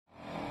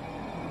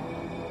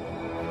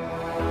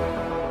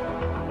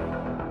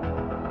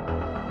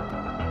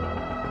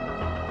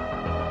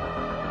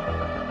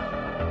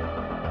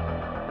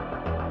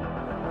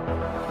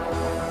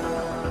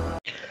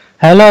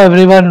Hello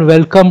everyone,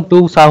 welcome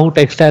to Sahoo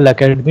Textile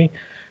Academy.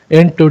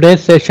 In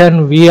today's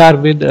session, we are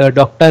with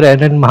Dr.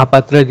 N.N.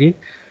 Mahapatra ji.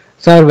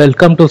 Sir,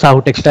 welcome to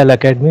Sahoo Textile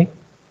Academy.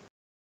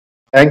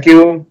 Thank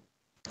you.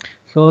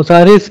 So,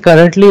 sir is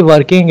currently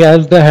working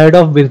as the head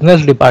of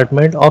business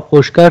department of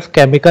Pushkar's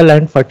Chemical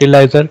and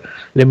Fertilizer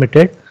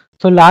Limited.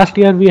 So, last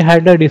year we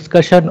had a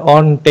discussion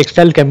on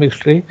textile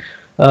chemistry.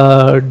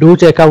 Do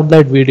check out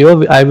that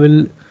video. I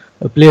will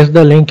place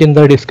the link in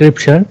the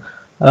description.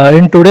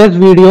 In today's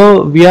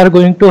video, we are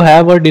going to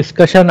have a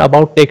discussion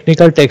about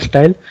technical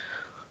textile.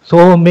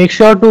 So make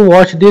sure to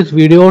watch this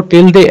video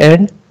till the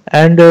end,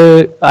 and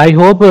I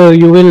hope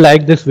you will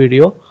like this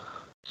video.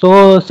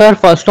 So sir,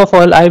 first of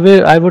all,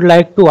 I would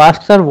like to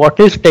ask sir, what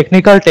is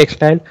technical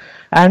textile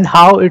and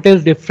how it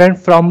is different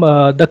from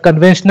the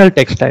conventional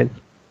textile?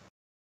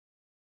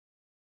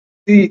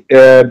 See,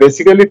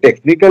 basically,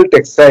 technical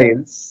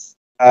textiles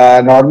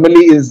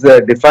normally is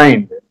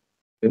defined,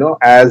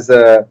 as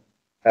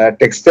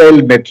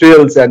textile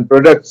materials and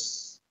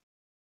products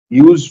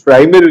used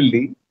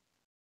primarily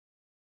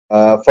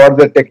for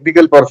the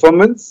technical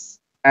performance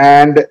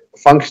and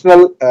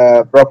functional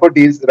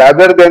properties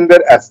rather than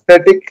their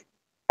aesthetic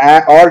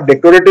or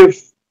decorative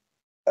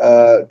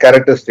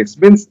characteristics.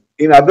 Means,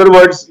 in other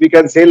words, we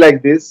can say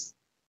like this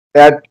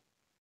that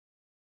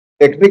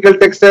technical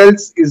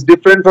textiles is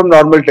different from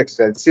normal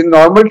textiles. In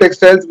normal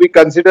textiles, we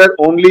consider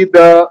only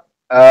the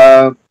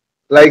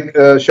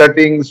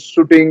shirtings,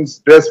 suitings,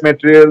 dress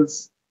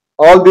materials.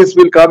 All this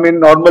will come in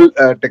normal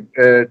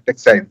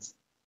textiles.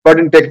 But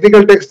in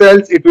technical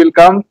textiles, it will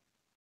come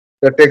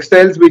the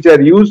textiles which are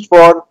used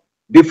for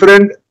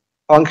different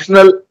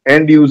functional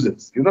end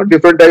uses.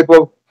 Different type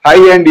of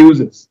high end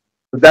uses.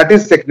 So that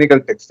is technical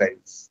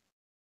textiles.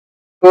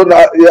 So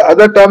the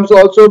other terms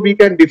also we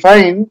can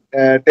define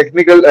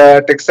technical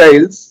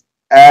textiles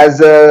as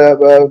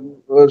it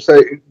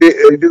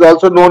is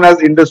also known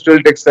as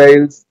industrial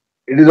textiles.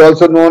 It is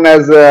also known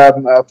as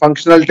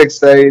functional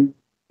textile.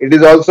 It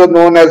is also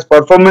known as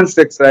performance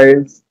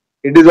textiles.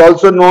 It is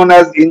also known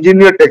as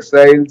engineered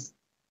textiles,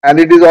 and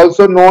it is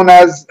also known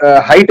as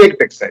high-tech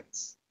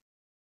textiles.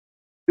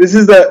 This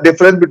is the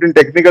difference between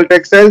technical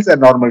textiles and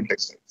normal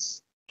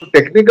textiles. So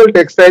technical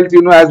textiles,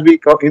 as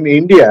we in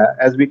India,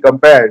 as we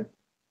compared,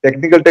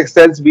 technical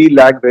textiles we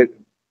lag very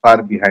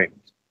far behind.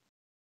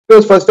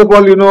 Because first of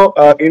all,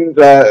 in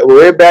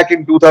way back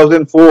in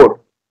 2004,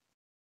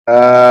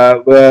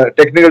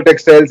 technical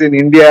textiles in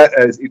India,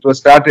 as it was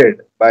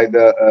started by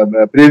the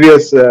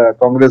previous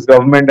Congress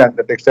government, and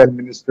the textile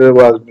minister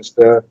was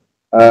Mr.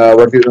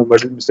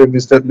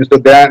 Mr.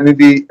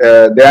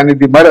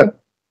 Dayanidhi Maran.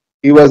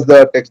 He was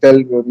the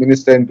textile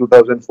minister in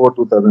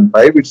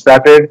 2004-2005. It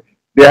started.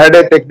 They had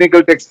a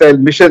technical textile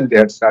mission. They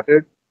had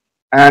started,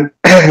 and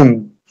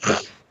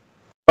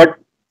but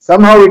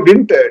somehow it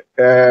didn't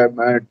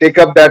take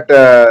up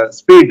that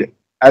speed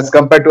as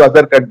compared to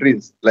other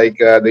countries like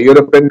the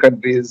European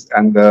countries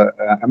and the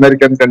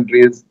American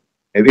countries,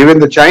 and even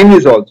the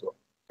Chinese also.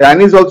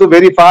 Chinese also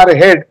very far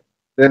ahead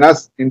than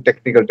us in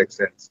technical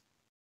textiles.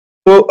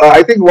 So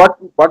I think one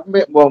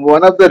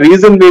of the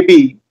reason may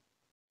be,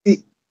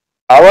 see,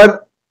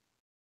 our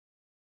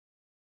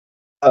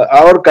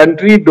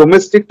country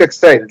domestic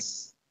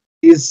textiles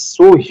is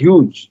so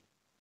huge.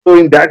 So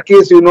in that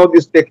case,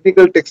 this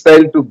technical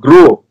textile to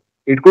grow,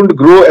 it couldn't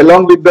grow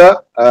along with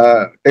the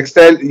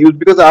textile use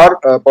because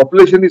our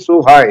population is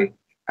so high,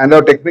 and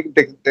our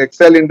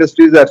textile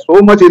industries are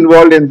so much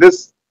involved in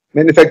this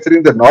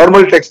manufacturing the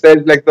normal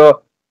textiles like the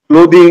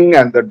clothing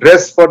and the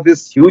dress for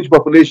this huge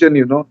population.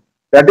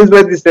 That is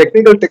where this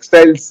technical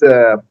textiles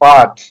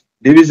part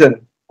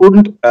division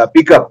couldn't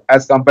pick up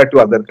as compared to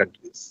other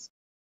countries.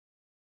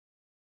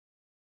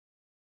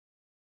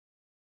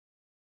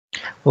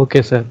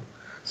 Okay, sir.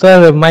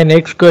 Sir, my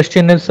next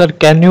question is, sir,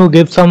 can you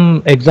give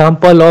some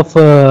example of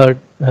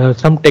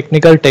some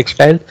technical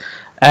textiles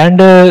and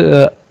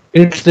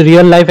its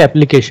real life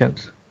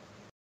applications?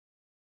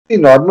 See,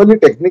 normally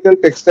technical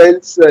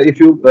textiles, if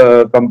you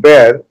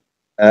compare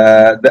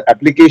the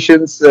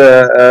applications,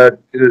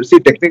 see,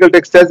 technical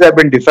textiles have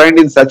been defined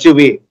in such a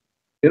way.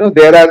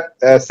 There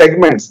are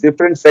segments,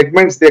 different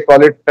segments. They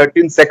call it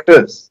 13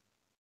 sectors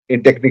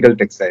in technical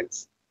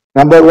textiles.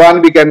 Number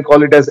one, we can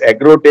call it as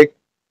agrotech.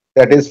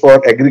 That is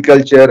for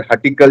agriculture,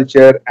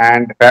 horticulture,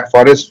 and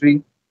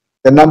forestry.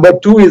 The number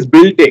two is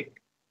build tech.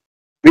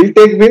 Build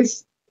tech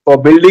means for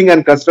building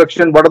and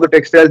construction. What are the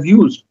textiles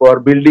used for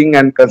building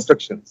and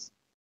constructions?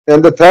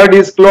 Then the third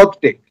is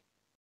cloth tech.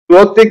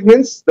 Cloth tech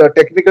means the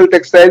technical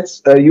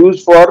textiles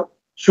used for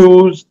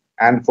shoes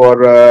and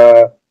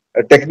for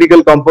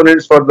technical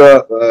components for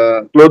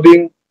the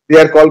clothing. They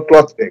are called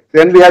cloth tech.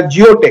 Then we have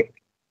geotech.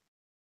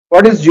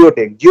 What is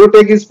geotech?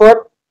 Geotech is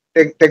for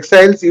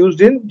textiles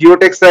used in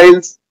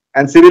geotextiles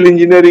and civil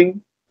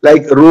engineering,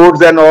 like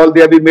roads and all.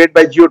 They have been made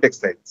by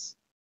geotextiles.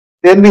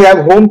 Then we have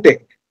home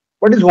tech.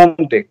 What is home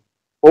tech?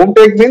 Home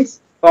tech means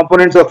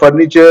components of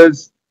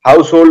furnitures,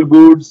 household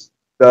goods,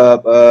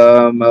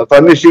 the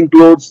furnishing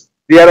clothes.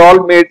 They are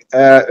all made.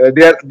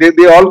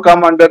 They all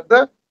come under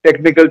the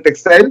technical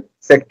textile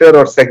sector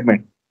or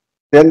segment.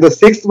 Then the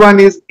sixth one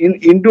is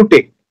into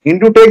tech.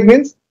 Into tech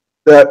means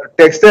the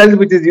textiles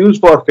which is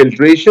used for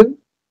filtration,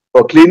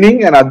 for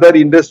cleaning and other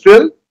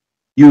industrial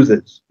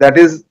uses. That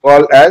is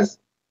called as,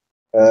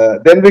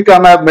 then we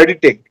come have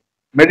Meditech.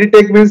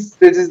 Meditech means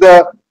this is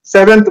the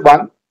seventh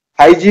one,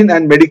 hygiene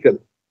and medical.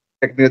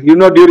 You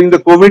know, during the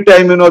COVID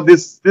time, you know,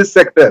 this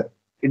sector,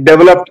 it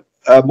developed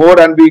more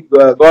and we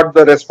got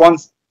the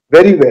response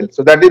very well.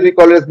 So that is we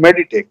call it as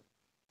Meditech.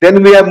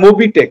 Then we have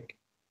Mobitech.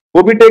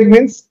 Mobitech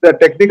means the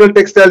technical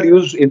textile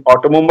used in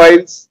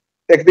automobiles,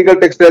 technical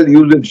textile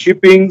used in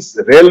shippings,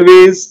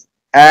 railways,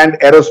 and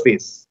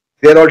aerospace.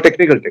 They are all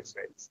technical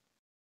textiles.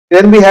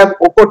 Then we have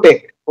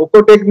Ocotech.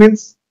 Ocotech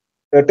means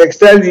the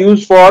textiles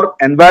used for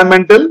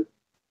environmental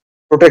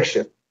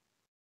protection.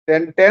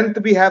 Then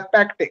 10th we have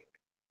Pactech.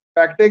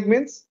 Pactech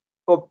means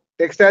for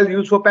textile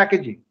used for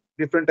packaging,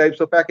 different types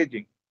of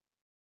packaging.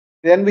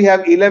 Then we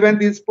have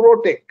 11th is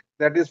Protech,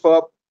 that is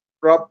for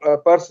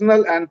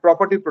personal and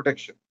property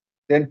protection.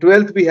 Then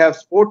 12th we have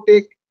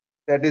Sporttech,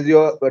 that is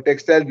your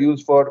textile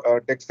used for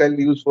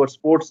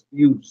sports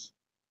use.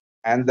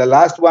 And the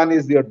last one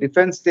is your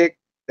Defense Tech,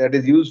 that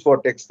is used for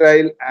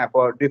textile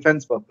for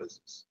defense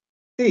purposes.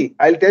 See,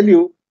 I'll tell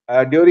you,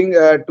 during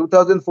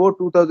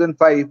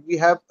 2004-2005,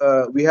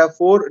 we have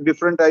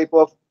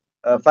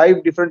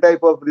five different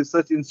type of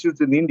research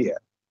institutes in India.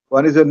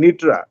 One is your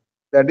NITRA,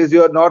 that is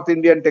your North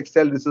Indian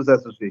Textile Research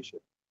Association.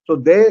 So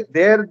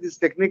this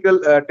technical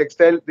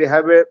textile, they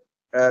have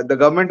the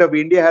government of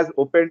India has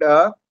opened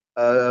a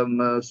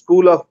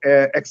school of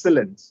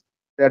excellence.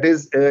 That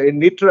is in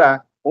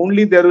NITRA,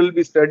 only there will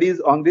be studies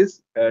on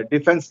this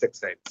defense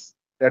textiles.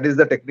 That is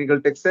the technical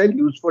textile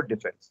used for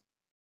defense.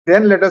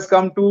 Then let us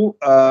come to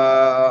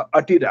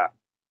ATIRA.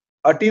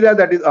 ATIRA,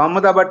 that is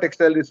Ahmedabad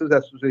Textile Research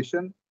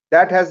Association,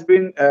 that has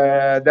been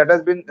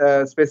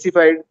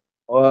specified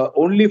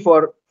only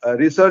for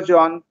research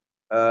on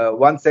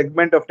one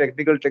segment of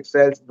technical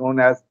textiles known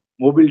as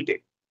mobile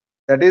tech.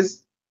 That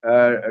is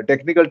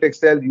technical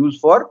textile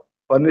used for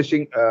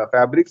furnishing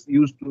fabrics,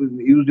 used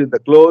in the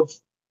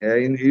clothes,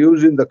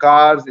 used in the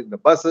cars, in the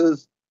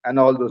buses, and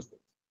all those things.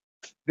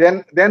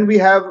 Then we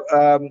have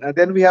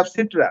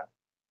CITRA,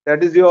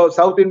 that is your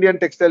South Indian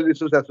Textile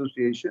Research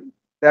Association.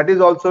 That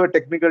is also a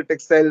technical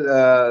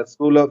textile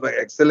school of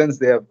excellence.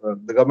 The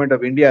government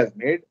of India has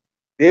made.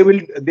 They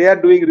are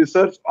doing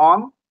research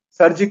on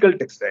surgical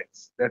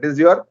textiles. That is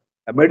your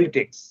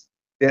Meditechs.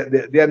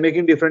 They are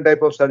making different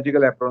type of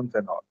surgical aprons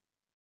and all.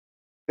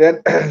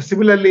 Then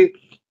similarly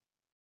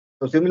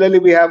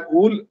we have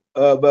wool.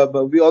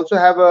 We also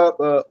have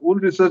a wool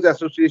research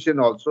association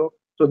also.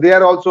 So they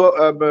are also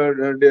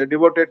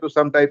devoted to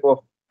some type of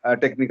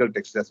technical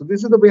textiles. So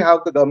this is the way how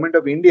the government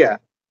of India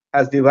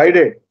has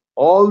divided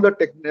all the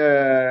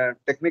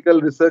technical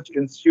research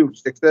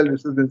institutes, textile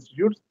research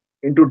institutes,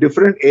 into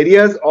different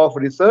areas of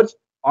research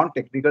on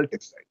technical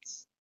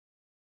textiles.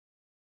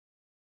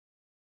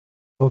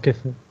 Okay,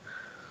 sir.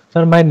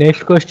 Sir, my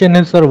next question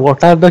is, sir,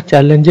 what are the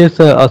challenges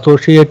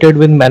associated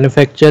with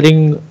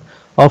manufacturing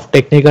of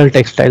technical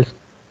textiles?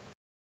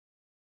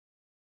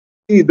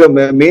 See, the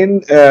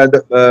main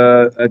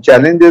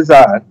challenges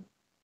are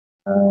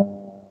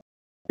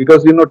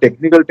because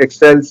technical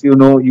textiles,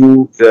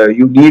 you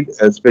need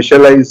a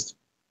specialized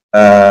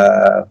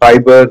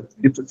fiber.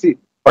 See,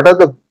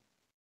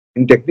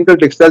 in technical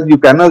textiles you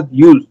cannot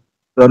use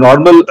the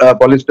normal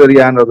polyester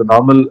yarn or the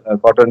normal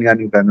cotton yarn.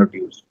 You cannot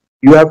use.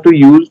 You have to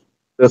use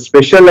the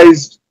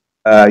specialized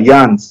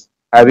yarns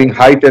having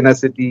high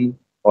tenacity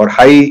or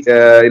high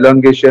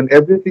elongation.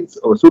 Everything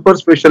super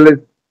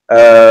specialized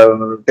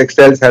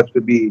textiles have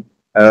to be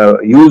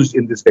used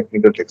in this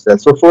technical textile.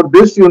 So for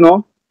this,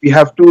 we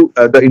have to.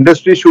 The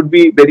industry should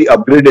be very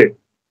upgraded.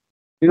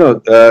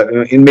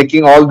 In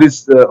making all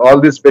these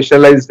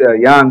specialized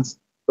yarns.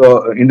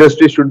 So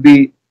industry should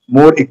be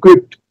more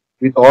equipped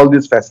with all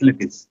these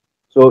facilities.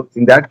 So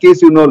in that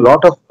case,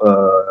 lot of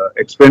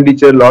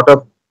expenditure, lot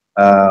of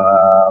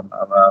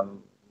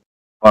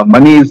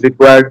money is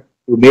required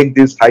to make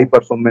this high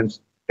performance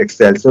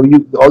textiles. So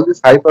all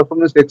these high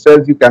performance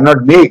textiles you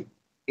cannot make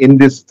in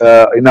this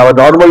in our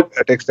normal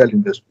textile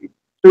industry.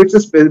 So it's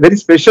a very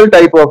special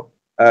type of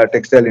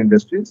textile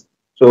industries.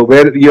 So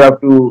where you have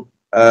to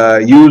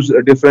use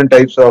different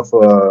types of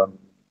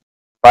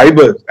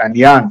fibers and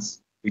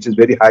yarns, which is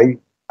very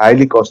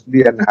highly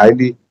costly and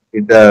highly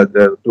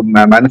to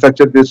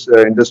manufacture this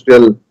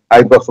industrial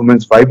high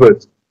performance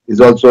fibers is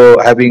also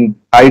having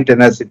high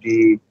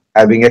tenacity,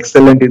 having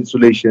excellent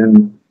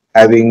insulation,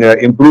 having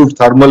improved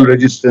thermal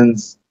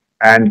resistance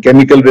and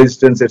chemical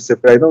resistance,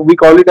 etc. We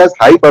call it as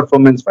high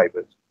performance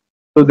fibers.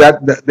 So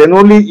that then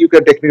only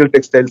technical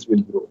textiles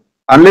will grow.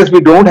 Unless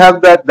we don't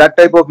have that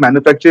type of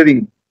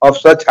manufacturing of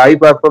such high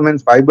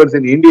performance fibers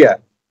in India.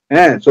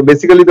 So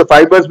basically the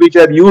fibers which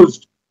are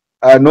used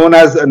known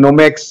as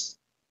Nomex,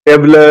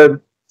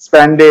 Kevlar,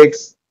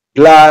 spandex,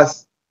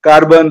 glass,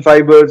 carbon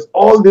fibers,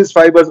 all this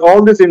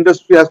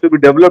industry has to be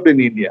developed in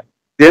India.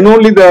 Then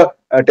only the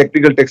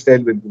technical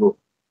textile will grow.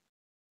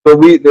 So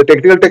the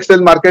technical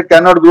textile market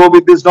cannot grow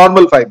with this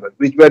normal fiber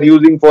which we are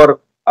using for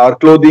our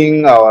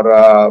clothing, our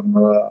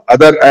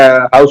other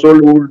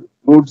household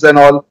goods and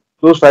all,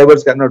 those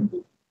fibers cannot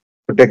do.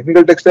 So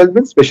technical textiles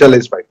means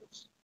specialized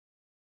fibers.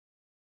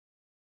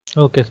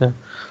 Okay, sir.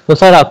 So,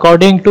 sir,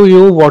 according to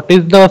you, what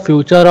is the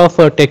future of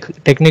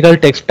technical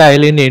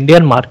textile in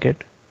Indian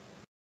market?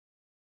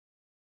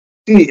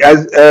 See,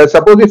 as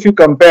suppose if you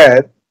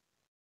compare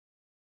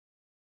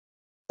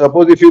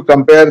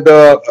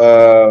the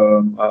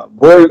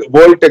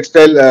world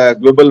textile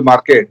global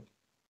market.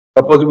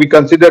 Suppose we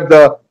consider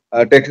the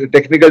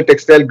technical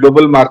textile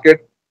global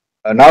market.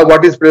 Now,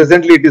 what is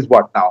presently? It is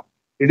what now?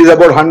 It is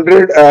about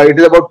 100. It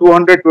is about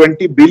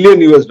 220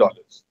 billion US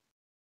dollars,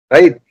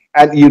 right?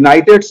 And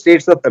United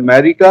States of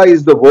America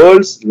is the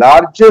world's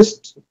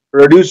largest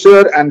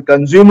producer and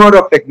consumer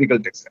of technical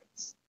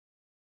textiles.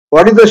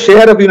 What is the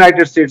share of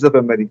United States of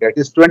America? It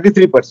is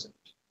 23%.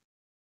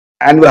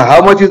 And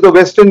how much is the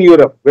Western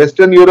Europe?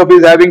 Western Europe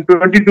is having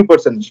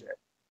 22% share,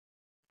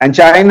 and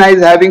China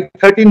is having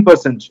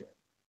 13% share,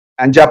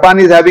 and Japan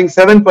is having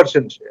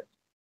 7% share.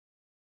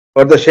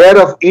 But the share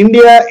of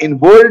India in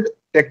world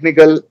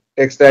technical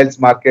textiles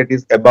market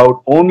is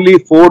about only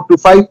 4 to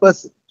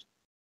 5%.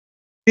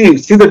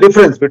 See the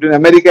difference between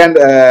America and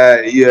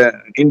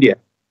India.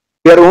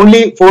 We are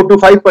only 4 to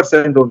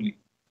 5% only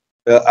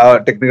our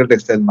technical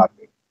textile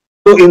market.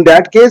 So in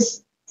that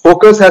case,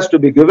 focus has to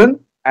be given,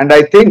 and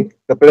I think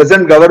the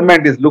present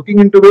government is looking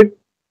into it,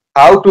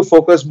 how to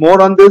focus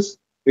more on this,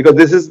 because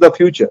this is the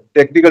future.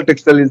 Technical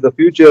textile is the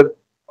future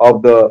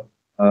of the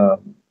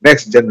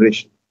next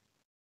generation.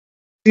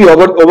 See,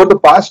 over the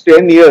past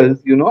 10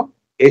 years,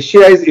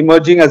 Asia is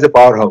emerging as a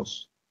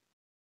powerhouse,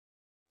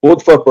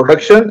 both for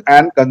production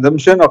and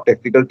consumption of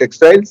technical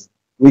textiles,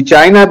 with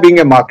China being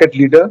a market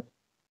leader.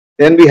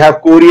 Then we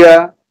have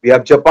Korea, we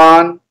have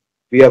Japan,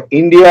 we have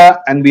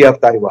India, and we have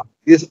Taiwan.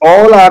 These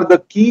all are the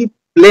key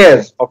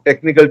players of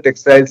technical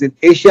textiles in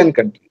Asian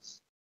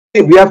countries.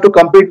 We have to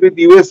compete with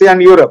USA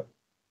and Europe.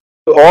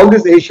 So all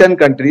these Asian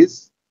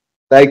countries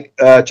like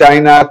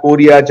China,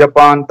 Korea,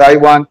 Japan,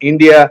 Taiwan,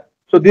 India.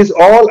 So these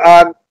all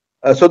are,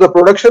 so the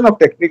production of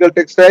technical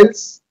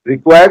textiles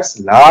requires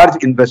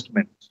large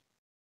investment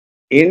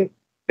in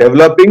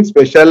developing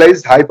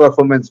specialized high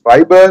performance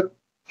fiber,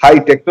 high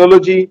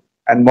technology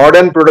and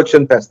modern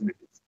production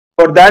facilities.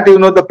 For that,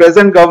 the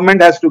present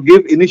government has to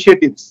give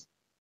initiatives,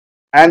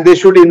 and they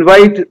should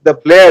invite the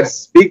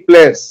players, big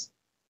players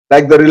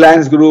like the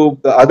Reliance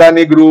Group, the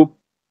Adani Group,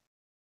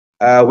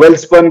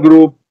 Wellspun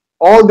Group,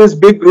 all these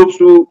big groups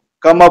to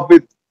come up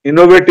with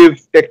innovative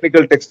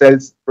technical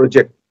textiles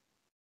project.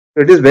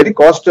 It is very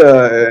cost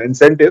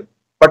incentive,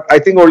 but I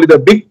think only the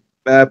big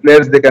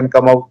players, they can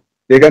come out,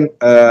 they can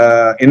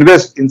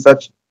invest in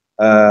such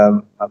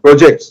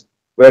projects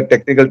where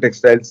technical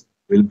textiles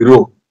will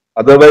grow.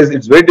 Otherwise,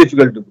 it's very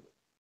difficult to grow.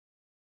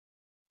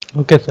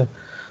 Okay, sir.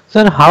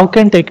 Sir, how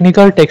can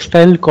technical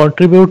textile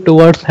contribute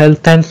towards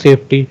health and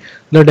safety,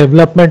 the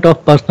development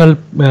of personal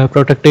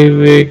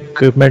protective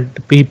equipment,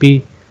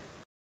 PP?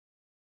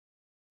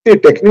 See,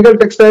 technical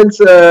textiles,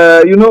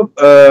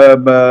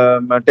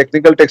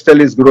 technical textile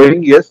is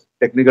growing. Yes,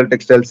 technical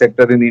textile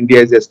sector in India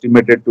is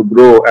estimated to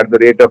grow at the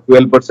rate of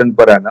 12%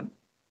 per annum.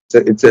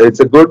 It's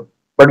a good,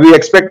 but we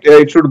expect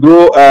it should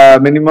grow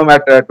minimum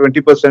at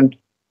 20%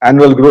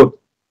 annual growth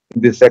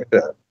in this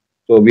sector.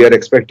 So we are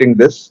expecting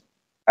this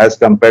as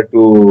compared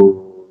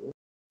to,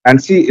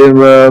 and see,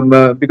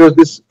 because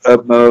this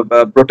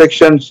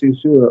protection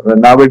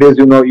nowadays,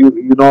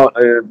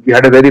 we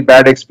had a very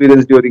bad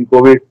experience during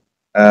COVID.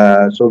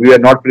 So we are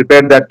not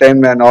prepared that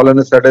time, and all of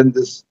a sudden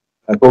this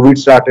COVID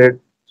started.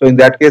 So in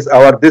that case,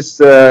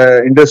 this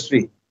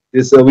industry,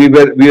 we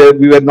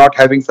were not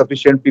having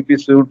sufficient PP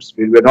suits,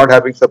 we were not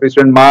having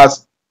sufficient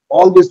masks.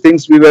 All these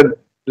things we were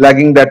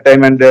lagging that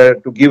time, and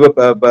to give up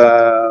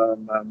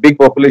a big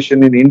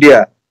population in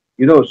India,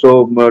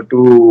 so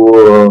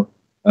to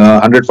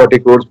 140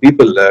 crores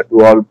people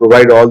to all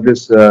provide all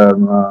these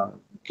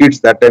kits,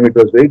 that time it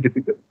was very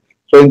difficult.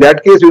 So in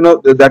that case,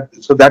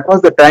 that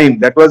was the time,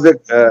 that was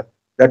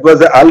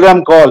the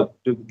alarm call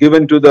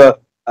given to the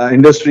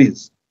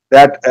industries,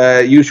 that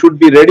you should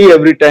be ready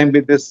every time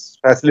with these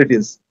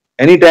facilities.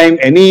 Anytime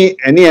any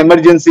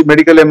emergency,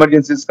 medical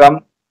emergencies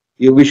come,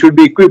 we should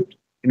be equipped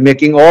in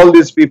making all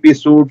these PP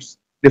suits,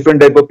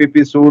 different type of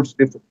PP suits.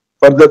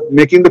 For the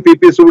making the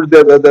PP suits,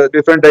 the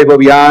different type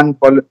of yarn,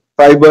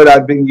 fiber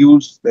are being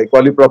used, like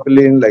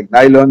polypropylene, like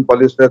nylon,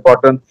 polyester,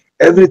 cotton.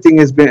 Everything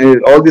is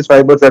all these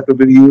fibers have to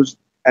be used,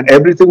 and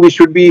everything we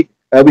should be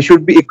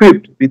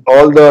equipped with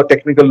all the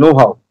technical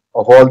know-how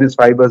of all these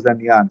fibers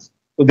and yarns.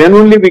 So then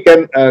only we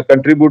can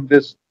contribute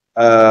this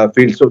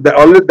field. So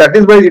that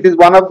is why it is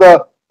one of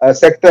the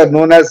sector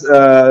known as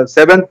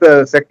seventh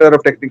sector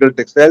of technical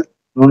textiles,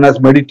 known as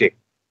Meditech.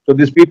 So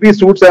these PP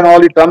suits and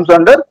all, it comes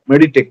under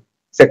Meditech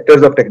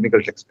sectors of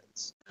technical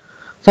textiles.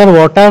 Sir,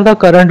 what are the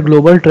current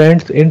global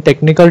trends in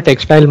technical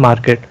textile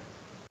market?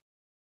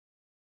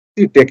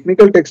 The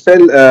technical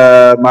textile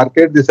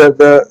market, these are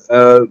the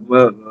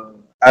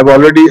I've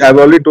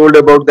already told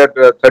about that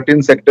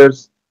 13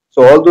 sectors.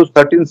 So all those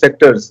 13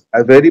 sectors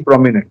are very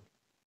prominent.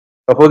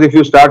 Suppose if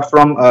you start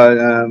from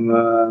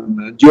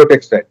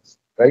geotextiles,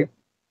 right?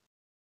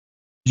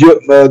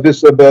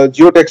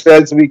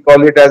 Geotextiles, we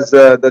call it as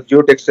the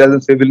geotextiles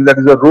and civil. That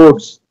is the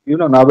roads. You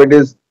know,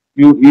 nowadays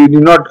you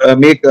do not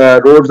make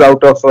roads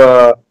out of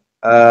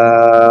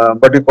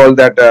what you call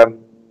that.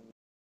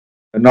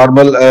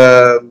 Normal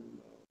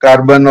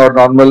carbon or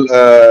normal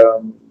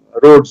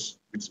roads.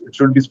 It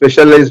should be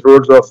specialized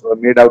roads of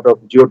made out of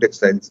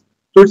geotextiles.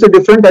 So it's a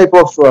different type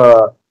of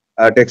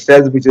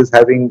textiles which is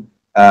having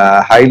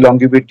high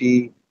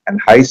longevity and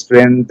high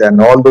strength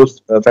and all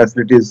those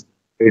facilities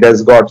it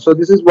has got. So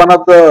this is one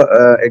of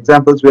the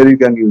examples where you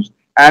can use.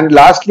 And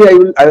lastly,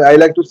 I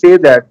like to say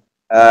that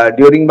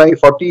during my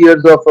 40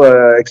 years of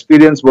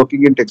experience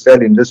working in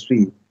textile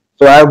industry,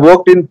 so I have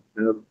worked in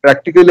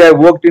practically I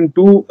worked in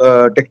two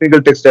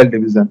technical textile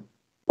division.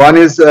 One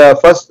is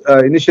first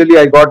initially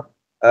I got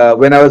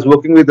when I was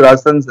working with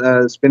Rajasthan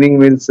spinning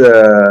mills,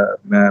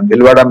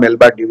 Bhilwara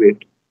Melba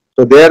Duet.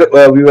 So there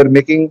we were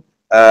making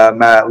we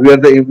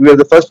were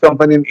the first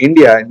company in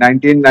India in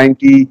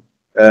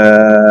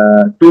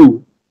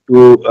 1992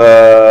 to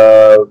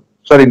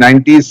sorry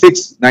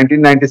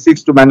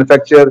 1996 to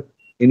manufacture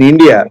in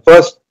India.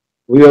 First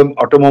we were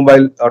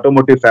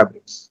automotive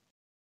fabrics.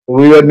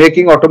 We were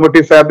making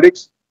automotive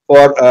fabrics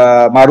for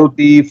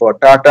Maruti, for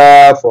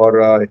Tata,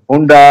 for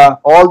Honda,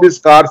 all these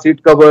car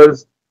seat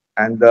covers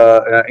and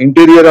the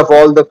interior of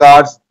all the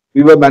cars.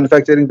 We were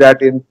manufacturing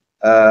that in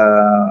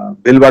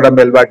Bhilwara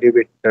Melba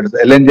David, that is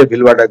LNJ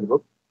Bhilwara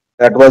Group.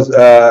 That was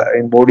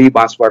in Modi,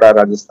 Banswara,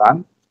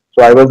 Rajasthan.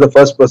 So I was the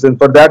first person.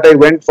 For that, I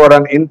went for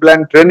an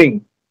in-plant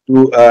training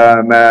to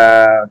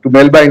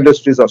Melba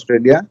Industries,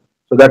 Australia.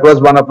 So that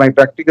was one of my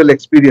practical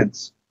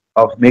experience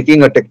of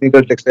making a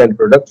technical textile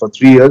product. For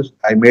 3 years,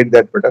 I made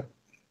that product.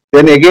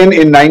 Then again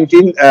in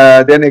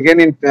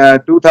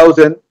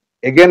 2000,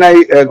 again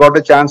I got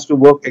a chance to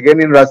work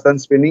again in Rajasthan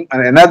Spinning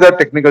and another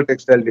technical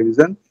textile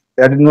division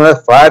that is known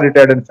as fire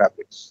retardant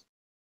fabrics.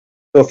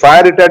 So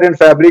fire retardant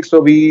fabrics.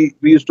 So we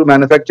used to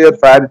manufacture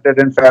fire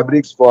retardant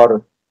fabrics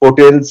for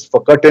hotels,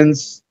 for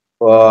curtains,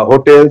 for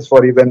hotels,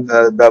 for even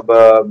the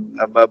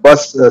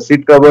bus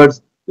seat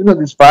covers. You know,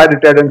 this fire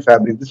retardant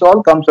fabric. This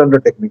all comes under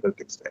technical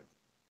textile.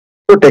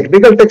 So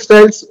technical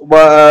textiles.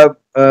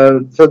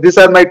 So these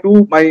are my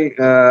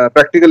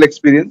practical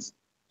experience.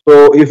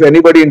 So if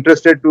anybody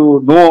interested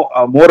to know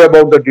more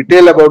about the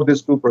detail about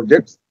these two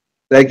projects,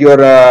 like your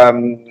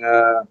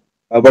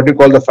what you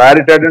call the fire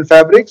retardant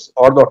fabrics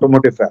or the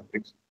automotive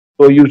fabrics,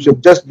 so you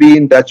should just be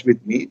in touch with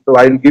me. So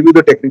I will give you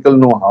the technical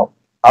know-how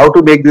how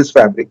to make these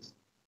fabrics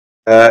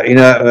in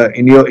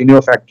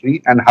your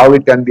factory and how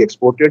it can be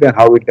exported and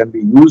how it can be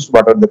used.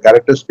 What are the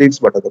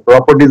characteristics? What are the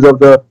properties of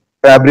the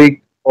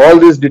fabric? All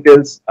these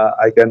details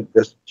I can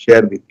just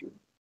share with you.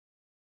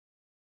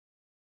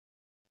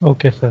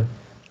 Okay, sir.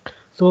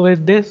 So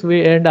with this,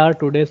 we end our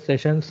today's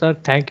session. Sir,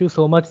 thank you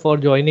so much for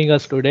joining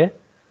us today.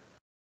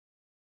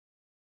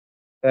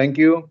 Thank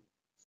you.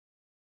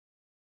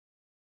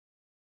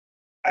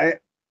 I,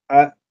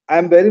 I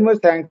I'm very much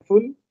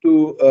thankful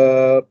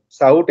to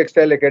Sahoo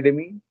Textile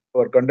Academy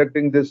for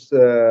conducting this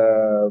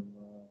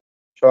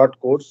short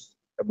course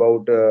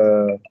about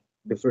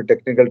different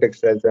technical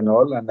textiles and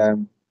all.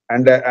 And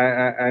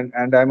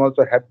I'm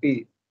also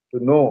happy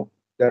to know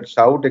that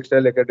Sahoo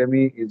Textile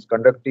Academy is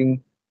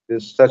conducting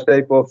this such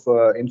type of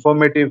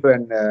informative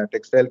and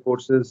textile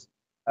courses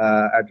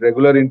at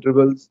regular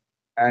intervals.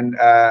 And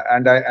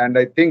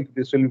I think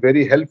this will be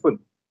very helpful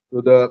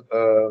to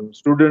the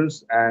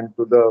students and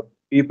to the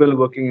people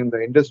working in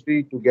the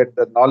industry to get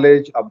the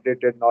knowledge,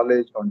 updated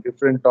knowledge on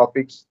different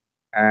topics.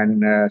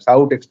 And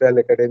South Textile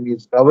Academy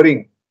is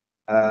covering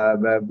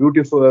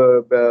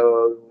beautiful,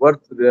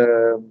 worth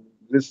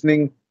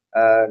listening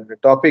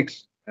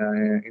topics,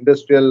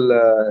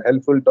 industrial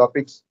helpful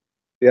topics.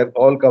 They are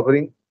all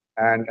covering,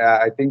 and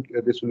I think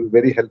this will be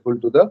very helpful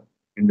to the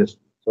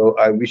industry. So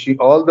I wish you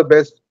all the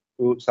best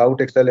to South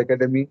Textile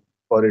Academy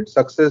for its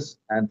success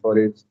and for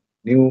its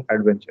new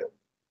adventure.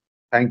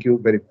 Thank you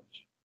very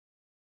much.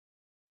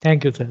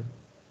 Thank you, sir.